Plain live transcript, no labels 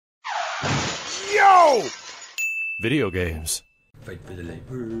Yo! Video games. Fight for the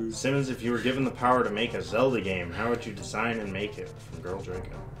life. Simmons, if you were given the power to make a Zelda game, how would you design and make it? From Girl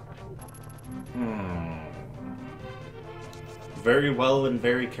Draco. Very well and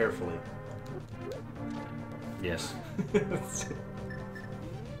very carefully. Yes.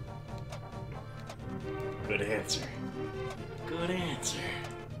 Good answer. Good answer.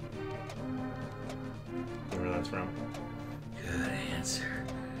 Where that's from? Good answer.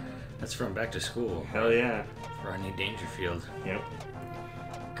 That's from Back to School. Hell yeah. Rodney Dangerfield. Yep.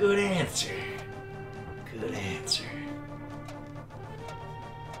 Good answer. Good answer.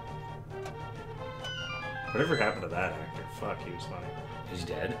 Whatever happened to that actor? Fuck, he was funny. He's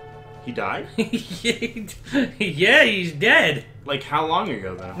dead. He died? Yeah, he's dead. Like, how long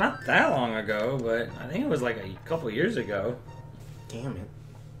ago, though? Not that long ago, but I think it was like a couple years ago. Damn it.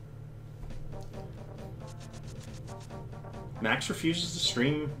 Max refuses to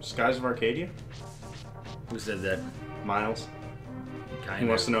stream Skies of Arcadia? Who said that? Miles. Kind He of.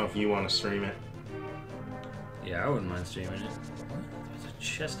 wants to know if you want to stream it. Yeah, I wouldn't mind streaming it. What? There's a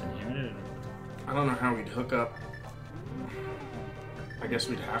chest in here. I don't know how we'd hook up. I guess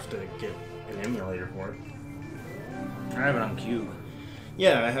we'd have to get an emulator for it. I have it on Cube.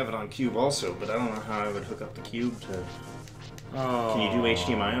 Yeah, I have it on Cube also, but I don't know how I would hook up the Cube to... Oh, Can you do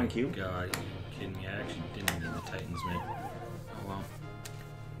HDMI on Cube? God, are you kidding me? I actually didn't need the Titans, man. Oh well.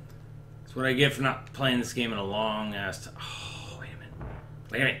 That's what I get for not playing this game in a long ass time. Oh, wait a minute.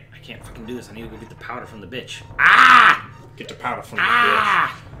 Wait a minute. I can't fucking do this. I need to go get the powder from the bitch. Ah! Get the powder from the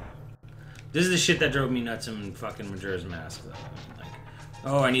Ah! This is the shit that drove me nuts in fucking Majora's Mask, though. Like,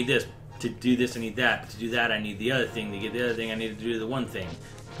 oh, I need this. To do this, I need that. To do that, I need the other thing. To get the other thing, I need to do the one thing.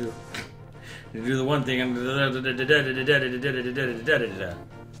 To do the one thing, I'm... Did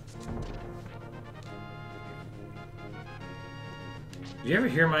you ever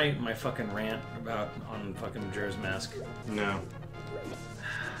hear my fucking rant on fucking Majora's Mask? No.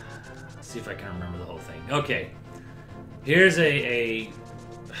 Let's see if I can remember the whole thing. Okay. Here's a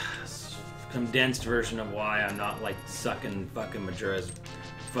condensed version of why I'm not like sucking fucking Majora's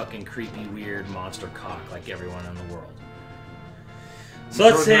fucking creepy weird monster cock like everyone in the world. So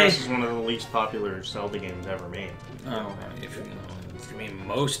let's say this is one of the least popular Zelda games ever made. Oh, if you know, I mean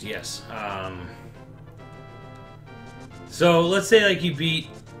most, yes. So let's say like you beat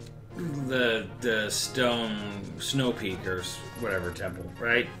the Snow Peak or whatever temple,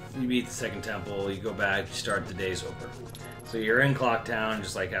 right? You beat the second temple, you go back, you start, the day's over. So you're in Clock Town,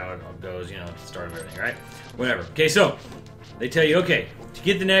 just like how it goes, you know, at the start of everything, right? Whatever. Okay, so they tell you, okay, to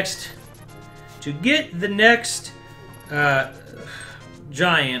get the next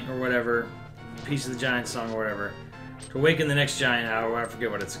giant or whatever, piece of the giant song or whatever, to awaken the next giant, I forget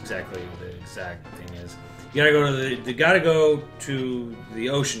what it's exactly the exact thing is. You gotta go to the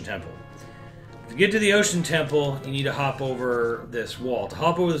Ocean Temple. To get to the Ocean Temple, you need to hop over this wall. To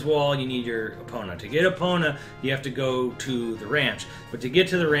hop over this wall, you need your Epona. To get Epona, you have to go to the ranch. But to get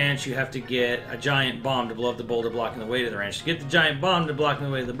to the ranch, you have to get a giant bomb to blow up the boulder blocking the way to the ranch. To get the giant bomb to block the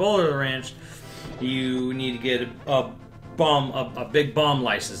way to the boulder to the ranch, you need to get a big bomb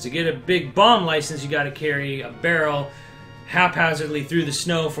license. To get a big bomb license, you got to carry a barrel haphazardly through the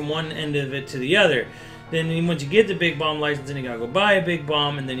snow from one end of it to the other. Then once you get the big bomb license, then you gotta go buy a big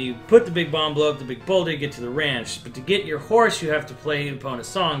bomb, and then you put the big bomb, blow up the big boulder, you get to the ranch. But to get your horse, you have to play Epona's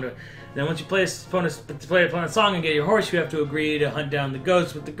song. Then once you play Epona's song and get your horse, you have to agree to hunt down the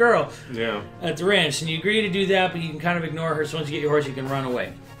ghost with the girl at the ranch. And you agree to do that, but you can kind of ignore her, so once you get your horse, you can run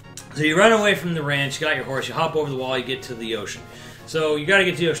away. So you run away from the ranch, you got your horse, you hop over the wall, you get to the ocean. So you gotta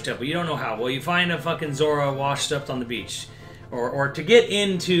get to the Ocean Temple. You don't know how. Well, you find a fucking Zora washed up on the beach. Or to get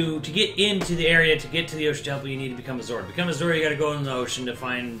into the area, to get to the Ocean Temple, you need to become a Zora. To become a Zora, you got to go in the ocean to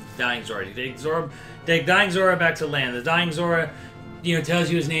find Dying Zora. You take Dying Zora back to land. The Dying Zora, you know, tells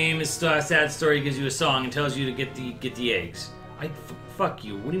you his name, his sad story, gives you a song, and tells you to get the eggs. Fuck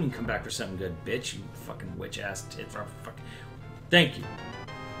you. What do you mean come back for something good, bitch? You fucking witch ass tit. Thank you.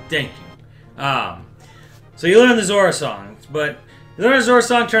 So you learn the Zora song, but. You learn a Zora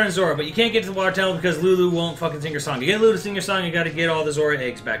song, turn to Zora, but you can't get to the water temple because Lulu won't fucking sing her song. To get Lulu to sing her song, you gotta get all the Zora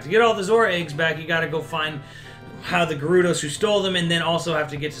eggs back. To get all the Zora eggs back, you gotta go find how the Gerudos who stole them, and then also have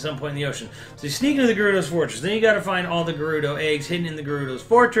to get to some point in the ocean. So you sneak into the Gerudos fortress. Then you gotta find all the Gerudo eggs hidden in the Gerudos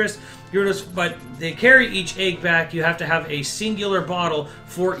fortress. But they carry each egg back. You have to have a singular bottle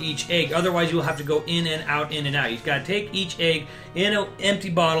for each egg. Otherwise, you'll have to go in and out, in and out. You've gotta take each egg in an empty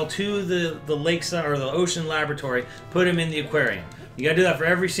bottle to the lakeside or the ocean laboratory, put them in the aquarium. You gotta do that for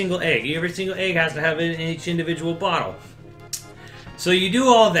every single egg. Every single egg has to have it in each individual bottle. So you do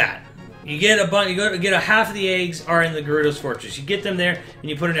all that. You get a bunch. You get a half of the eggs are in the Gerudo's fortress. You get them there and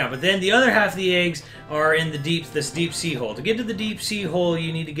you put it down. But then the other half of the eggs are in this deep sea hole. To get to the deep sea hole,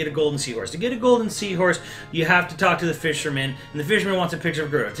 you need to get a golden seahorse. To get a golden seahorse, you have to talk to the fisherman, and the fisherman wants a picture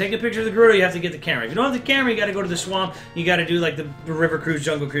of Gerudo. To take a picture of the Gerudo, you have to get the camera. If you don't have the camera, you got to go to the swamp. You got to do like the river cruise,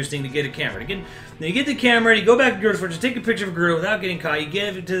 jungle cruise thing to get a camera. Then you get the camera, you go back to Gerudo's fortress, take a picture of Gerudo without getting caught. You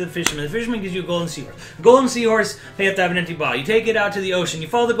give it to the fisherman. The fisherman gives you a golden seahorse. A golden seahorse, you have to have an empty bottle. You take it out to the ocean. You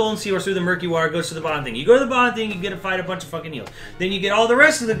follow the golden seahorse through the murky water, goes to the bottom thing. You go to the bottom thing, you get to fight a bunch of fucking eels. Then you get all the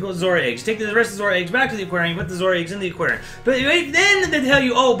rest of the Zora eggs. Take the rest of the Zora eggs back to the aquarium, you put the Zora eggs in the aquarium. But then they tell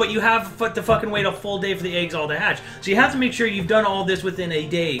you, oh, but you have to fucking wait a full day for the eggs all to hatch. So you have to make sure you've done all this within a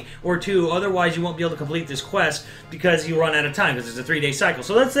day or two, otherwise you won't be able to complete this quest because you run out of time, because it's a 3-day cycle.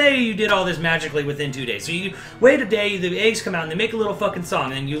 So let's say you did all this magically within 2 days. So you wait a day, the eggs come out, and they make a little fucking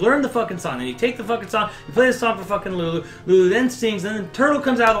song, and you learn the fucking song, and you take the fucking song, you play the song for fucking Lulu, Lulu then sings, and then the turtle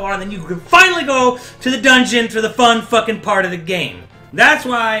comes out of the water, and then you can finally go to the dungeon for the fun fucking part of the game. That's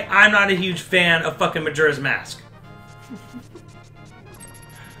why I'm not a huge fan of fucking Majora's Mask.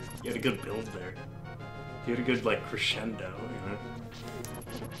 You had a good build there. You had a good, like, crescendo, you know?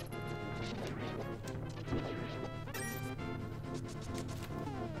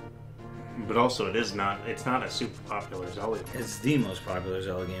 But also, it's not a super popular Zelda game. It's the most popular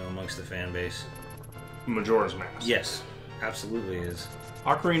Zelda game amongst the fan base. Majora's Mask. Yes, absolutely is.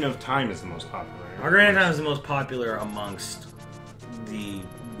 Ocarina of Time is the most popular. Ocarina of Time is the most popular amongst the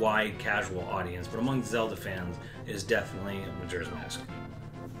wide casual audience, but among Zelda fans, it is definitely Majora's Mask.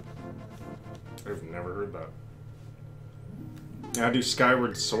 I've never heard that. Now do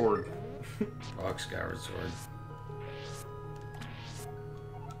Skyward Sword. Fuck Skyward Sword.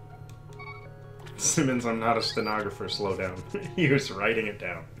 Simmons, I'm not a stenographer, slow down. He was writing it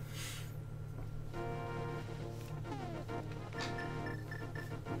down.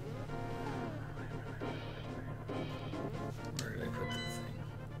 Where did I put the thing?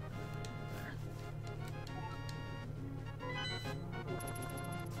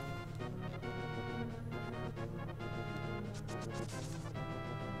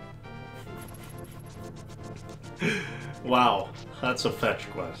 There. Wow, that's a fetch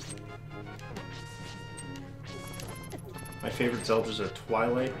quest. My favorite Zeldas are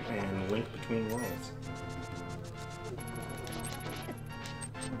Twilight and Link Between Worlds.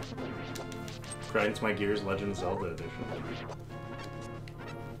 Grinds My Gears Legend Zelda Edition.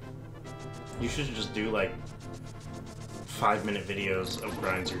 You should just do like 5-minute videos of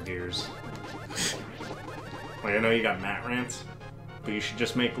Grinds Your Gears. Like, I know you got Matt rants, but you should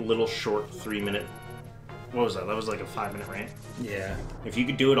just make little short 3-minute. What was that? That was like a 5-minute rant? Yeah. If you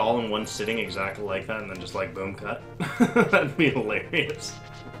could do it all in one sitting exactly like that and then just like boom cut, that'd be hilarious.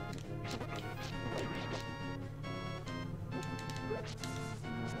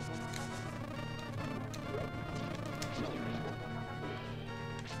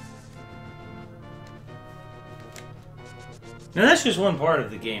 Now that's just one part of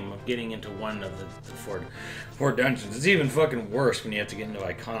the game, of getting into one of the four dungeons. It's even fucking worse when you have to get into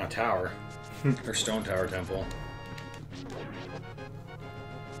Icona Tower. Or Stone Tower Temple.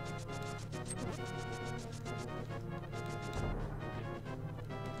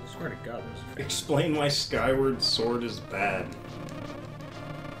 I swear to God, there's Explain why Skyward Sword is bad.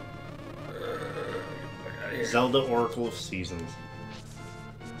 Zelda Oracle of Seasons.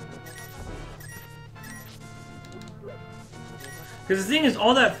 Because the thing is,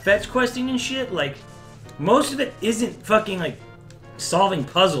 all that fetch questing and shit, like, most of it isn't fucking, like, solving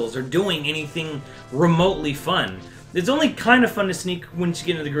puzzles or doing anything remotely fun. It's only kind of fun to sneak once you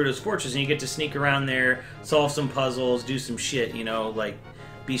get into the Gerudo's Fortress and you get to sneak around there, solve some puzzles, do some shit, you know, like,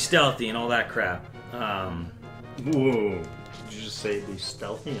 be stealthy and all that crap. Whoa. Did you just say be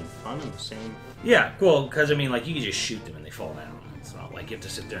stealthy and fun in the same... Yeah, well, because, I mean, like, you can just shoot them and they fall down. It's not like you have to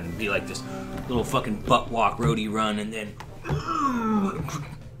sit there and be like this little fucking butt walk, roadie run, and then...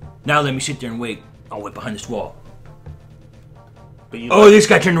 Now let me sit there and wait. I'll wait behind this wall. But you This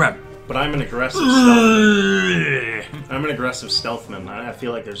guy turned around. But I'm an aggressive stealthman. I'm an aggressive stealthman. I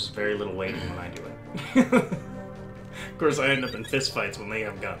feel like there's very little waiting when I do it. Of course, I end up in fistfights when they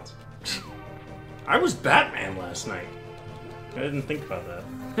have guns. I was Batman last night. I didn't think about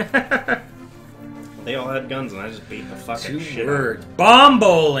that. They all had guns, and I just beat the fucking shit out of words. Bomb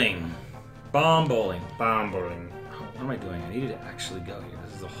bowling. Bomb bowling. Bomb bowling. What am I doing? I need to actually go here.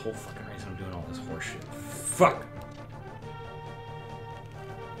 This is the whole fucking reason I'm doing all this horse shit. Fuck.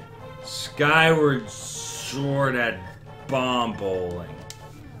 Skyward Sword at bomb bowling.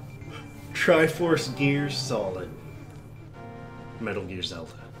 Triforce Gear Solid. Metal Gear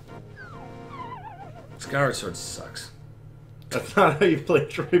Zelda. Skyward Sword sucks. That's not how you play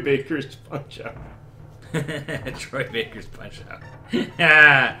Troy Baker's Punch-Out. Troy Baker's Punch-Out.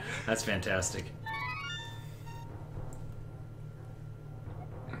 That's fantastic.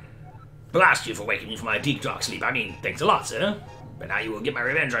 Blast you for waking me from my deep dark sleep. I mean, thanks a lot, sir. But now you will get my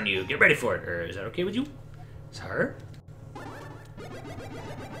revenge on you. Get ready for it. Is that okay with you, sir?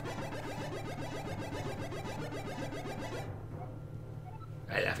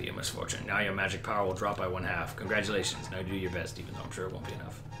 I laugh at your misfortune. Now your magic power will drop by 1/2. Congratulations. Now do your best, even though I'm sure it won't be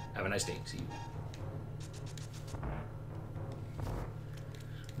enough. Have a nice day. See you.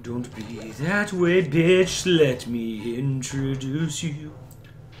 Don't be that way, bitch. Let me introduce you.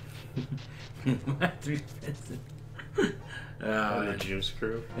 My 3 cents. And the Juice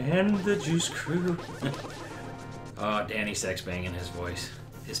Crew. And the Juice Crew. Oh, Danny sex banging his voice.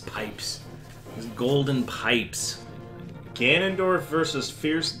 His pipes. His golden pipes. Ganondorf versus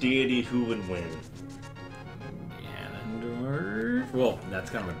Fierce Deity, who would win? Ganondorf? Well, that's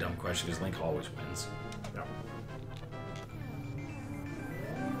kind of a dumb question because Link always wins. No.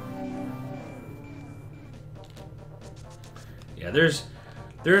 Yeah, there's.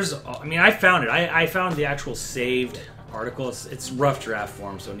 I mean, I found it. I found the actual saved article. It's rough draft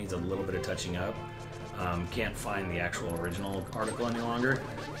form, so it needs a little bit of touching up. Can't find the actual original article any longer.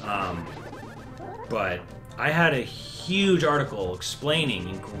 But I had a huge article explaining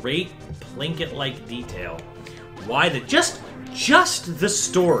in great Plinkett-like detail why just the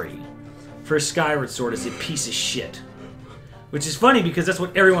story for Skyward Sword is a piece of shit. Which is funny because that's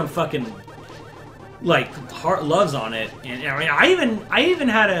what everyone fucking loves on it. And I mean, I even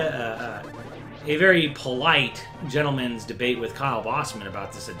had a very polite gentleman's debate with Kyle Bossman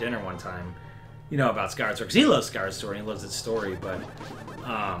about this at dinner one time. You know, about Skyward Sword, because he loves Skyward Sword and he loves its story, but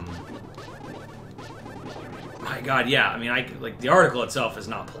my God, yeah. I mean, the article itself is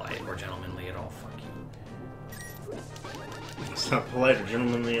not polite or gentlemanly at all. Fuck you. It's not polite or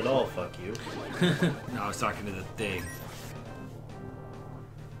gentlemanly at all. Fuck you. No, I was talking to the thing.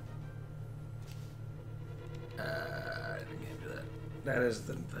 I can't do that. That's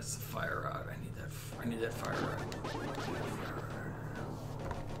the fire rod. I need that fire rod.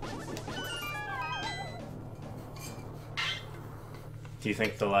 Do you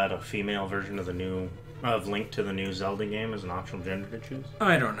think they'll add a female version of Link to the new Zelda game as an optional gender to choose?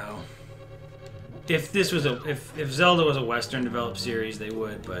 I don't know. If this was if Zelda was a Western developed series, they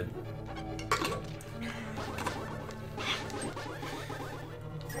would, but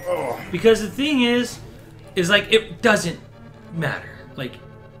because the thing is like it doesn't matter.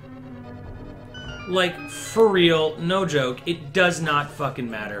 Like for real, no joke, it does not fucking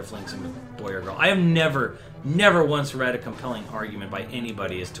matter if Link's a boy or girl. I have never once read a compelling argument by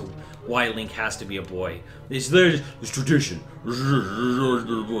anybody as to why Link has to be a boy. It's tradition. And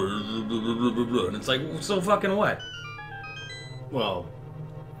it's like, so fucking what? Well,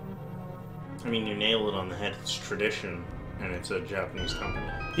 I mean, you nail it on the head. It's tradition, and it's a Japanese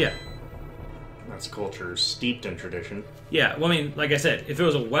company. Yeah. That's culture steeped in tradition. Yeah, well, I mean, like I said, if it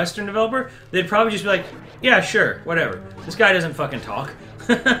was a Western developer, they'd probably just be like, yeah, sure, whatever. This guy doesn't fucking talk.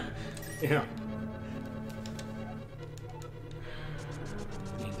 Yeah.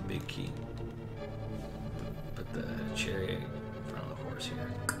 Need the big key. Put the chariot in front of the horse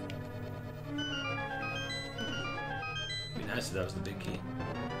here. It'd be nice if that was the big key,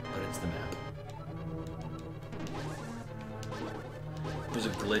 but it's the map. There's a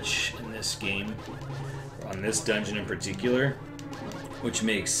glitch in this game, on this dungeon in particular, which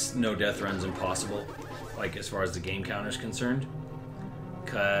makes no death runs impossible, like as far as the game counter is concerned.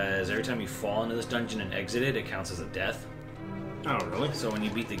 Because every time you fall into this dungeon and exit it, it counts as a death. Oh, really? So when you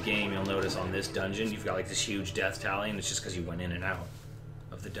beat the game, you'll notice on this dungeon, you've got like this huge death tally, and it's just because you went in and out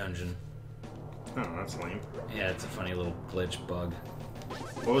of the dungeon. Oh, that's lame. Yeah, it's a funny little glitch bug.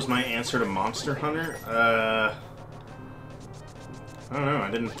 What was my answer to Monster Hunter? I don't know,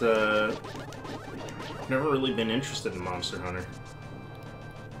 I didn't, never really been interested in Monster Hunter.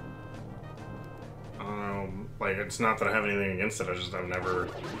 Like, it's not that I have anything against it, I've never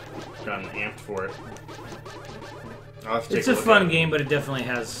gotten amped for it. I'll have to It's a fun game, but it definitely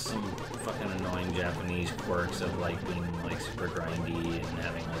has some fucking annoying Japanese quirks of, like, being, like, super grindy and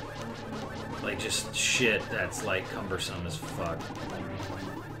having, like just shit that's, like, cumbersome as fuck.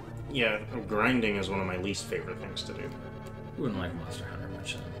 Yeah, grinding is one of my least favorite things to do. Wouldn't like Monster Hunter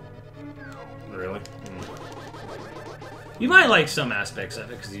much, then. Really? You might like some aspects of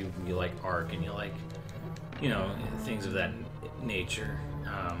it because you like Ark and you like, you know, things of that nature.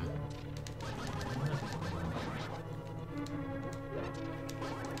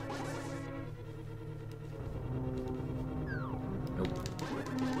 Nope.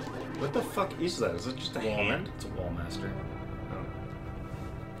 What the fuck is that? Is it just a hand? It's a wall master.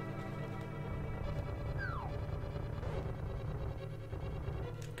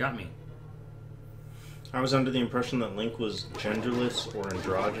 Got me. I was under the impression that Link was genderless or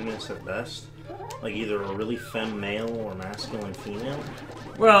androgynous at best. Like either a really femme male or masculine female.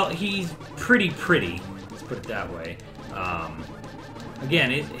 Well, he's pretty. Let's put it that way.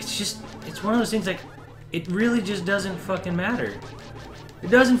 Again, it's one of those things like, it really just doesn't fucking matter. It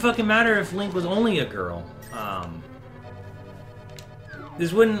doesn't fucking matter if Link was only a girl.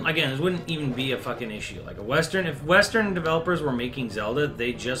 This wouldn't even be a fucking issue. Like if Western developers were making Zelda,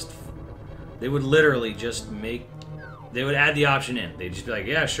 they would literally just they would add the option in. They'd just be like,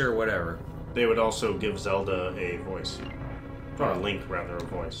 yeah, sure, whatever. They would also give Zelda a voice. Or Link, rather, a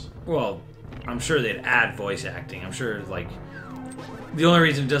voice. Well, I'm sure they'd add voice acting. I'm sure, like, the only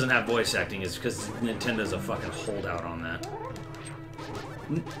reason it doesn't have voice acting is because Nintendo's a fucking holdout on that.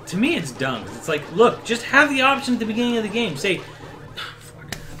 To me, it's dumb. It's like, look, just have the option at the beginning of the game. Say,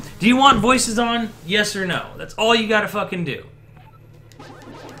 do you want voices on? Yes or no. That's all you gotta fucking do.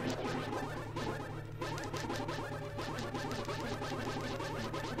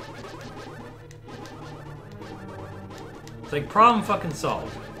 It's like, problem fucking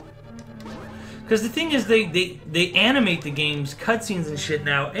solved. Because the thing is, they animate the game's cutscenes and shit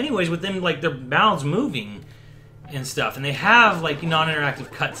now anyways with them, like, their mouths moving and stuff. And they have, like, non-interactive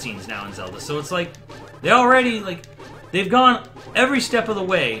cutscenes now in Zelda. So it's like, they already, like, they've gone every step of the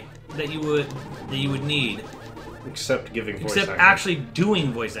way that you would need. Except giving voice Except acting. actually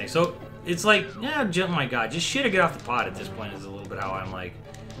doing voice acting. So it's like, yeah, oh my god, just shit or get off the pot at this point is a little bit how I'm like,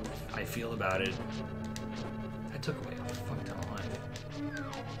 I feel about it. That took away a fuck ton of life.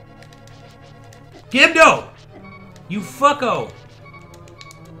 Gibdo! You fucko!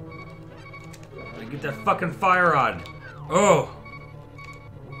 I get that fucking fire rod. Oh!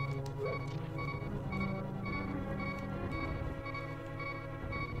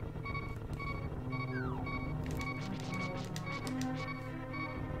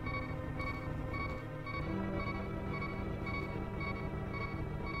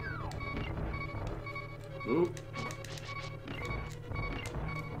 Oop.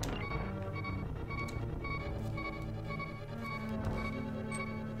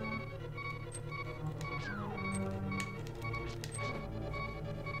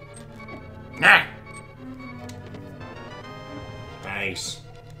 Nah! Nice.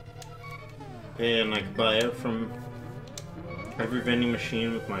 And I could buy out from every vending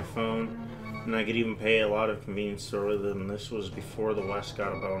machine with my phone. And I could even pay a lot of convenience store than this was before the West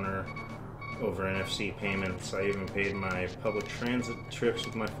got a boner over NFC payments. I even paid my public transit trips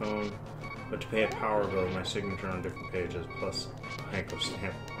with my phone, but to pay a power bill, my signature on different pages, plus a Hanko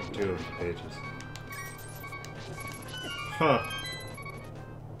stamp on 2 of the pages. Huh.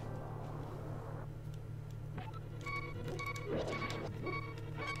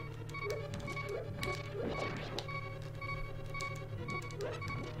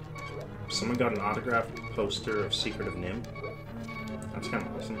 Someone got an autographed poster of Secret of Nim. That's kind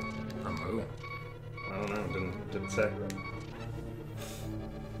of awesome. From who? I don't know, didn't say.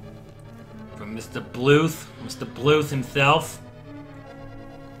 From Mr. Bluth? Mr. Bluth himself?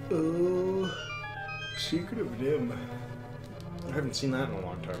 Oh, Secret of Nim. I haven't seen that in a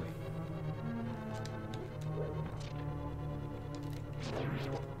long time.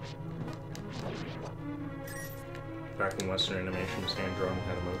 Back when Western animation was hand-drawn and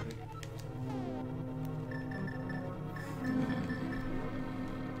had emotion.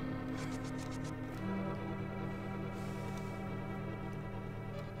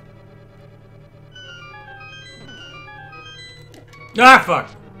 Ah, fuck!